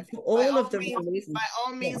 Right. For all of the reasons. By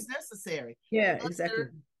all means necessary. Yeah, exactly.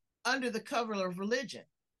 Under the cover of religion.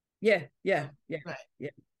 Yeah. Right. Yeah.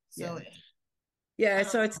 So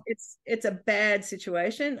so it's a bad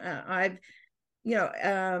situation. I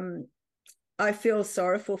feel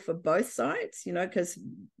sorrowful for both sides, because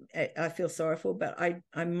I feel sorrowful, but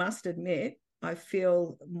I must admit, I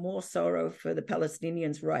feel more sorrow for the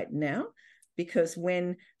Palestinians right now, because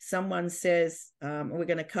when someone says, we're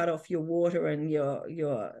going to cut off your water and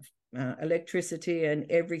your electricity and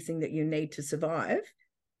everything that you need to survive,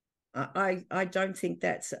 I don't think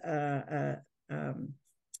that's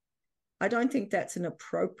I don't think that's an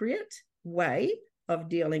appropriate way of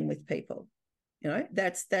dealing with people.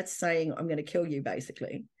 That's saying, I'm going to kill you,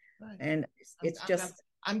 basically. Right. And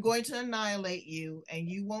I'm going to annihilate you and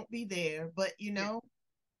you won't be there, but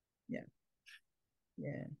Yeah.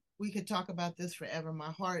 We could talk about this forever.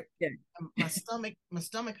 My heart, yeah. my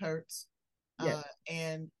stomach hurts. Yeah.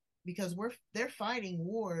 And because they're fighting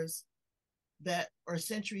wars that are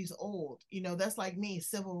centuries old. That's like me,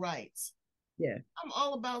 civil rights. Yeah. I'm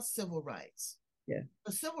all about civil rights. Yeah.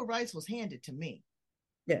 But civil rights was handed to me.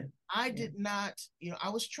 Yeah. I did not,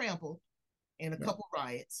 I was trampled in a couple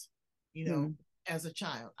riots, as a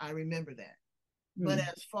child. I remember that. But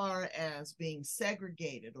as far as being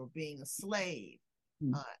segregated or being a slave,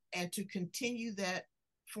 and to continue that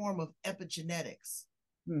form of epigenetics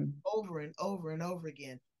over and over and over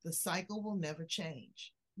again, the cycle will never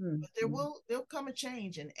change. But there'll come a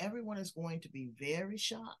change, and everyone is going to be very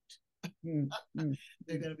shocked. They're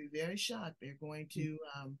going to be very shocked. They're going to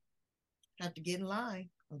have to get in line,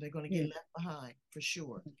 or they're going to get left behind for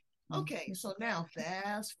sure. Okay, so now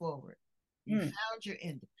fast forward. You found your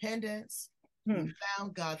independence. You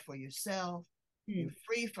found God for yourself. You're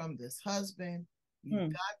free from this husband.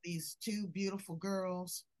 You've got these two beautiful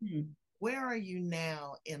girls. Where are you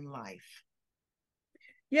now in life?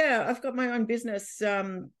 Yeah, I've got my own business.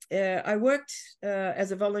 I worked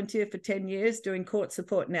as a volunteer for 10 years doing court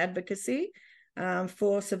support and advocacy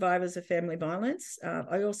for survivors of family violence.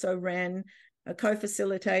 I also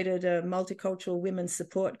co-facilitated a multicultural women's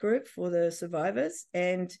support group for the survivors.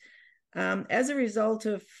 And as a result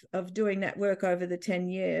of doing that work over the 10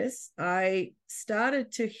 years, I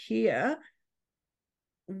started to hear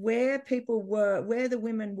where the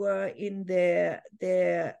women were in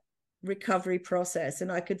their recovery process,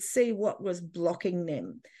 and I could see what was blocking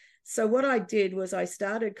them. So what I did was I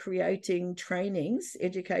started creating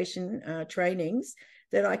education trainings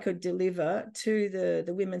that I could deliver to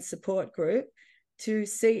the women's support group to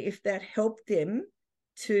see if that helped them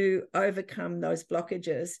to overcome those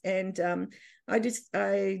blockages. And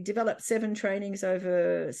I developed 7 trainings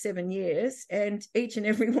over 7 years, and each and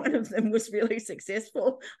every one of them was really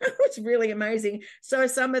successful. It was really amazing. So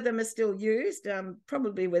some of them are still used,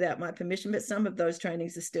 probably without my permission, but some of those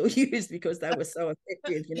trainings are still used because they were so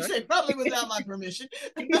effective. You say probably without my permission.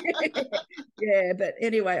 Yeah, but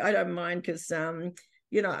anyway, I don't mind because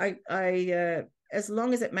I as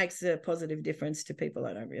long as it makes a positive difference to people,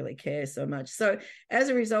 I don't really care so much. So as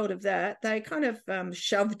a result of that, they kind of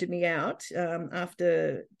shoved me out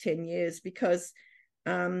after 10 years because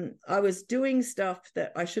I was doing stuff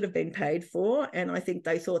that I should have been paid for, and I think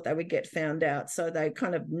they thought they would get found out. So they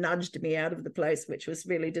kind of nudged me out of the place, which was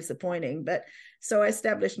really disappointing. But so I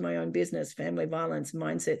established my own business, Family Violence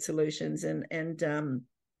Mindset Solutions, and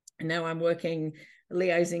now I'm working,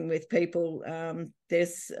 liaising with people. I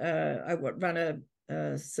run a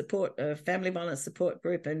family violence support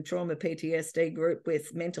group and trauma PTSD group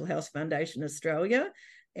with Mental Health Foundation Australia.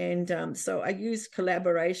 And so I use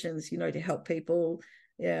collaborations, to help people.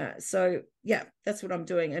 Yeah. So yeah, that's what I'm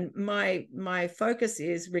doing. And my focus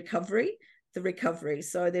is the recovery.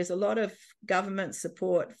 So there's a lot of government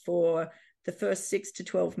support for the first 6 to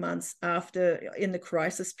 12 months after in the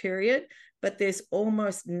crisis period, but there's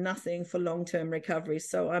almost nothing for long-term recovery.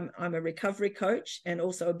 So I'm a recovery coach and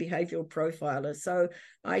also a behavioral profiler. So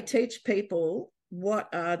I teach people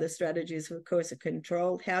what are the strategies for coercive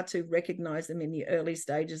control, how to recognize them in the early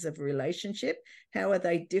stages of a relationship, how are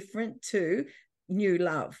they different to new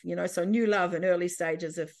love, so new love and early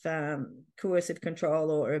stages of coercive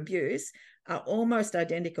control or abuse are almost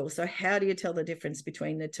identical. So how do you tell the difference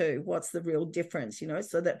between the two? What's the real difference,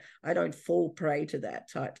 so that I don't fall prey to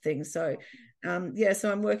that type thing. So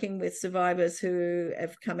so I'm working with survivors who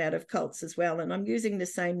have come out of cults as well. And I'm using the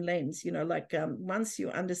same lens, once you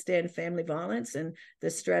understand family violence and the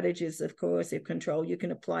strategies of coercive control, you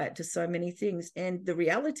can apply it to so many things. And the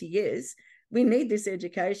reality is we need this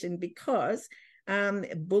education because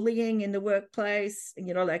bullying in the workplace,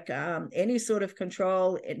 any sort of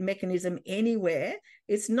control mechanism anywhere,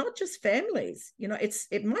 it's not just families.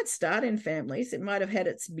 It might start in families, it might have had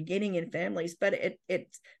its beginning in families, but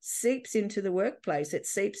it seeps into the workplace, it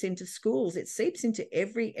seeps into schools, it seeps into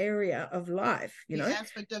every area of life. The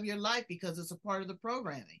aspect of your life, because it's a part of the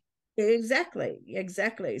programming. Exactly.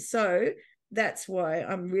 So that's why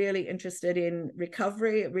I'm really interested in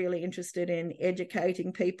recovery, really interested in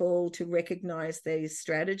educating people to recognize these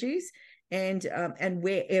strategies and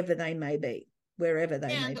wherever they may be.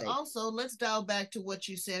 And also, let's dial back to what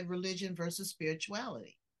you said, religion versus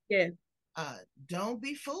spirituality. Yeah. Don't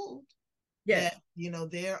be fooled. Yeah.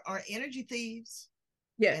 That, there are energy thieves.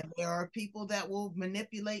 Yeah. And there are people that will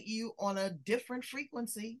manipulate you on a different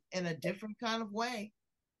frequency in a different kind of way.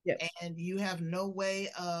 Yeah. And you have no way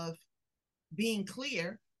of being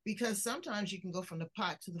clear, because sometimes you can go from the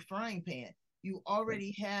pot to the frying pan. You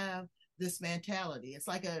already have this mentality. It's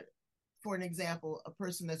like for an example, a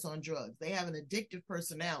person that's on drugs, they have an addictive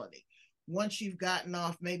personality. Once you've gotten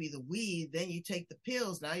off maybe the weed, then you take the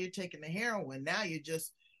pills. Now you're taking the heroin. Now you're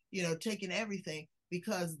just, taking everything,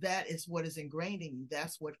 because that is what is ingrained in you.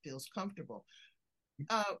 That's what feels comfortable.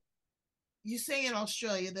 You say in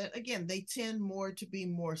Australia that, again, they tend more to be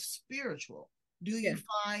more spiritual. Do you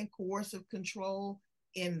find coercive control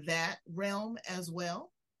in that realm as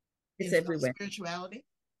well? It's everywhere. Spirituality?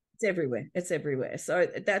 It's everywhere. So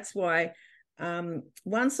that's why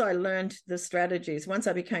once I learned the strategies, once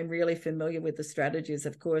I became really familiar with the strategies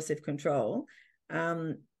of coercive control,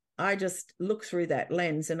 I just look through that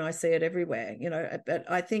lens and I see it everywhere, but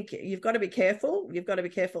I think you've got to be careful.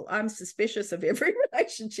 I'm suspicious of every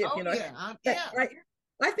relationship,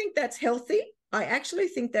 I think that's healthy. I actually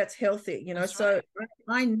think that's healthy, That's so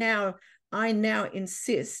right. I now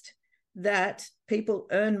insist that people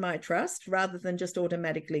earn my trust rather than just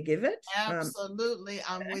automatically give it. Absolutely.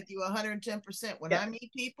 I'm with you 110%. When I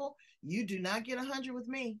meet people, you do not get 100 with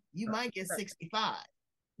me. You might get 65.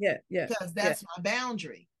 Yeah. Because that's my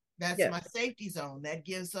boundary. That's my safety zone. That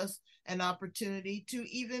gives us an opportunity to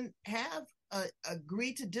even have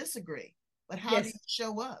agree to disagree. But how do you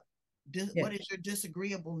show up? What is your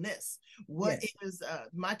disagreeableness? What is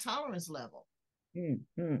my tolerance level?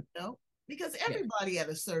 Because everybody at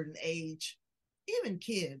a certain age, even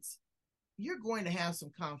kids, you're going to have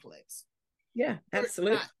some conflicts. Yeah,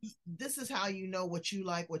 absolutely. This is how you know what you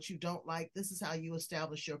like, what you don't like. This is how you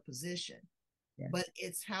establish your position. But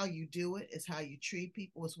it's how you do it. It's how you treat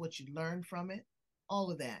people. It's what you learn from it. All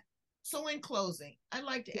of that. So in closing, I'd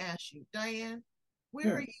like to ask you, Dianne,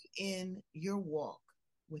 where are you in your walk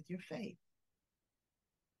with your faith?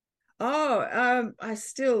 I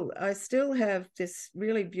still have this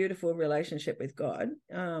really beautiful relationship with God,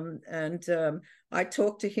 and I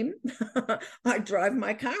talk to Him. I drive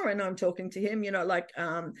my car and I'm talking to Him,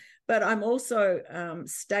 but I'm also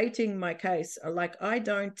stating my case. Like I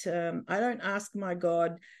don't ask my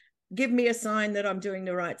God, give me a sign that I'm doing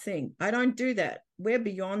the right thing. I don't do that. We're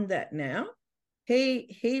beyond that now.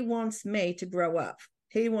 He wants me to grow up.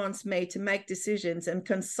 He wants me to make decisions and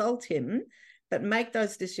consult Him, but make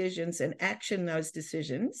those decisions and action those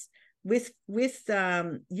decisions with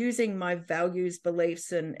using my values,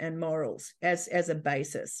 beliefs, and morals as a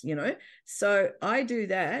basis, So I do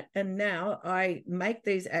that, and now I make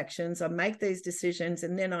these actions, I make these decisions,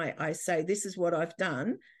 and then I say, this is what I've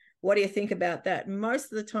done. What do you think about that?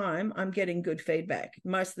 Most of the time, I'm getting good feedback,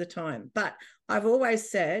 most of the time. But I've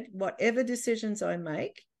always said, whatever decisions I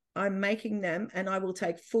make, I'm making them, and I will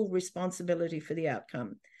take full responsibility for the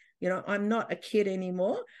outcome. I'm not a kid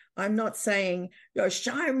anymore. I'm not saying,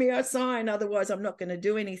 show me a sign, otherwise I'm not going to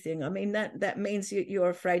do anything. I mean, that means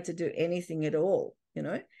you're afraid to do anything at all,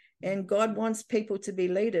 And God wants people to be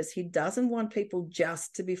leaders. He doesn't want people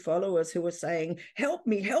just to be followers who are saying, help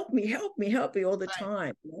me, help me, help me, help me all the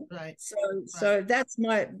time. Right. So that's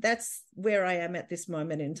where I am at this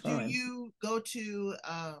moment in time. Do you go to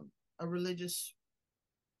a religious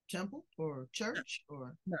temple or church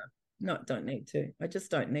or? No, don't need to. I just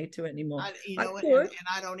don't need to anymore. And I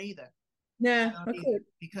don't either. Yeah, I could.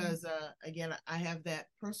 Because again, I have that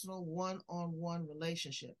personal one-on-one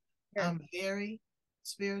relationship. Yeah. I'm very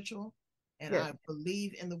spiritual, and I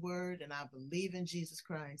believe in the word, and I believe in Jesus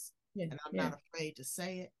Christ, and I'm not afraid to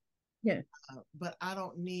say it. Yeah. But I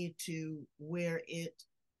don't need to wear it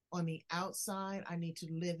on the outside. I need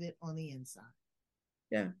to live it on the inside.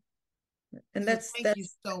 Yeah. And so thank you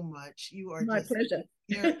so much. You are my pleasure.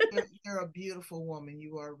 You're a beautiful woman.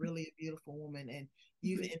 You are really a beautiful woman, and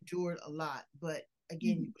you've endured a lot. But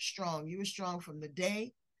again, you were strong. You were strong from the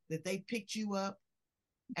day that they picked you up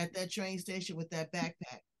at that train station with that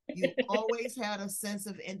backpack. You always had a sense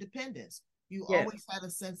of independence. You always had a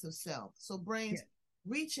sense of self. So Brains,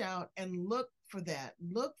 reach out and look for that.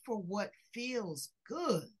 Look for what feels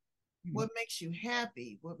good, what makes you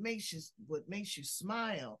happy, what makes you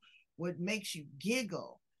smile, what makes you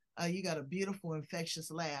giggle. You got a beautiful,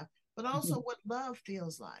 infectious laugh, but also what love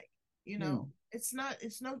feels like. It's no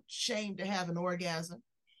shame to have an orgasm.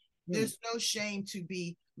 There's no shame to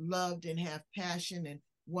be loved and have passion and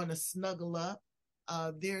want to snuggle up.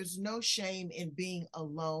 There's no shame in being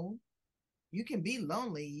alone. You can be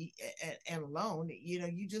lonely and alone.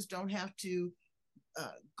 You just don't have to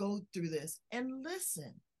go through this. And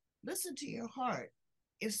listen to your heart.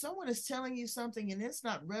 If someone is telling you something and it's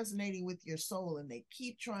not resonating with your soul, and they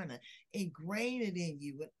keep trying to ingrain it in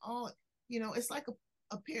you, and all, it's like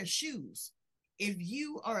a pair of shoes. If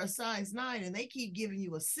you are a size 9 and they keep giving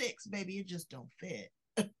you a 6, baby, it just don't fit.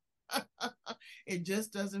 It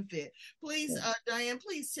just doesn't fit. Please, Dianne,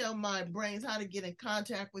 please tell my Brains how to get in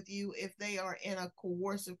contact with you if they are in a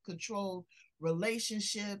coercive control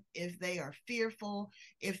relationship, if they are fearful,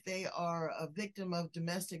 if they are a victim of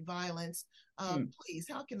domestic violence. Please,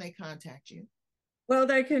 how can they contact you? Well,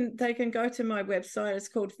 they can go to my website. It's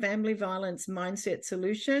called Family Violence Mindset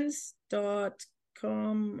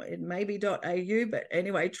Solutions.com. It may be .au, but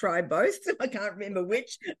anyway, try both. I can't remember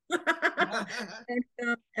which.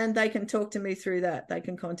 and they can talk to me through that. They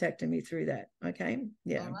can contact me through that. Okay.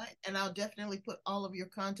 Yeah. All right. And I'll definitely put all of your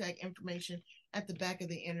contact information at the back of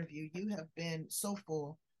the interview. You have been so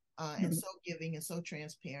full and so giving and so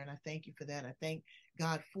transparent. I thank you for that. I thank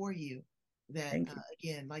God for you. That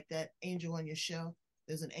again, like that angel on your show,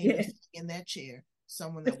 there's an angel in that chair,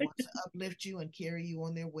 someone that wants to uplift you and carry you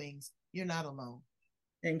on their wings. You're not alone.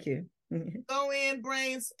 Thank you. Go in,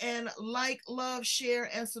 Brains, and like, love, share,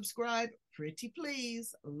 and subscribe. Pretty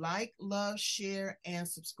please, like, love, share, and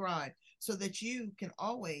subscribe so that you can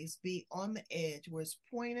always be on the edge where it's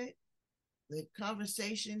pointed. The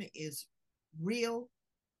conversation is real,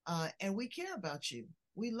 and we care about you.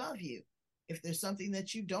 We love you. If there's something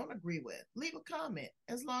that you don't agree with, leave a comment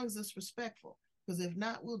as long as it's respectful, because if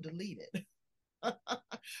not, we'll delete it.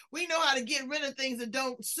 We know how to get rid of things that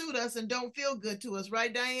don't suit us and don't feel good to us,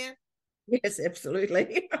 right, Dianne? Yes,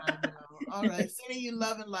 absolutely. I know. All right. Sending you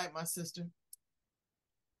love and light, my sister.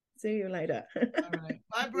 See you later. All right.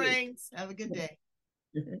 Bye, Brains. Have a good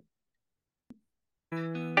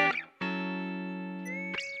day.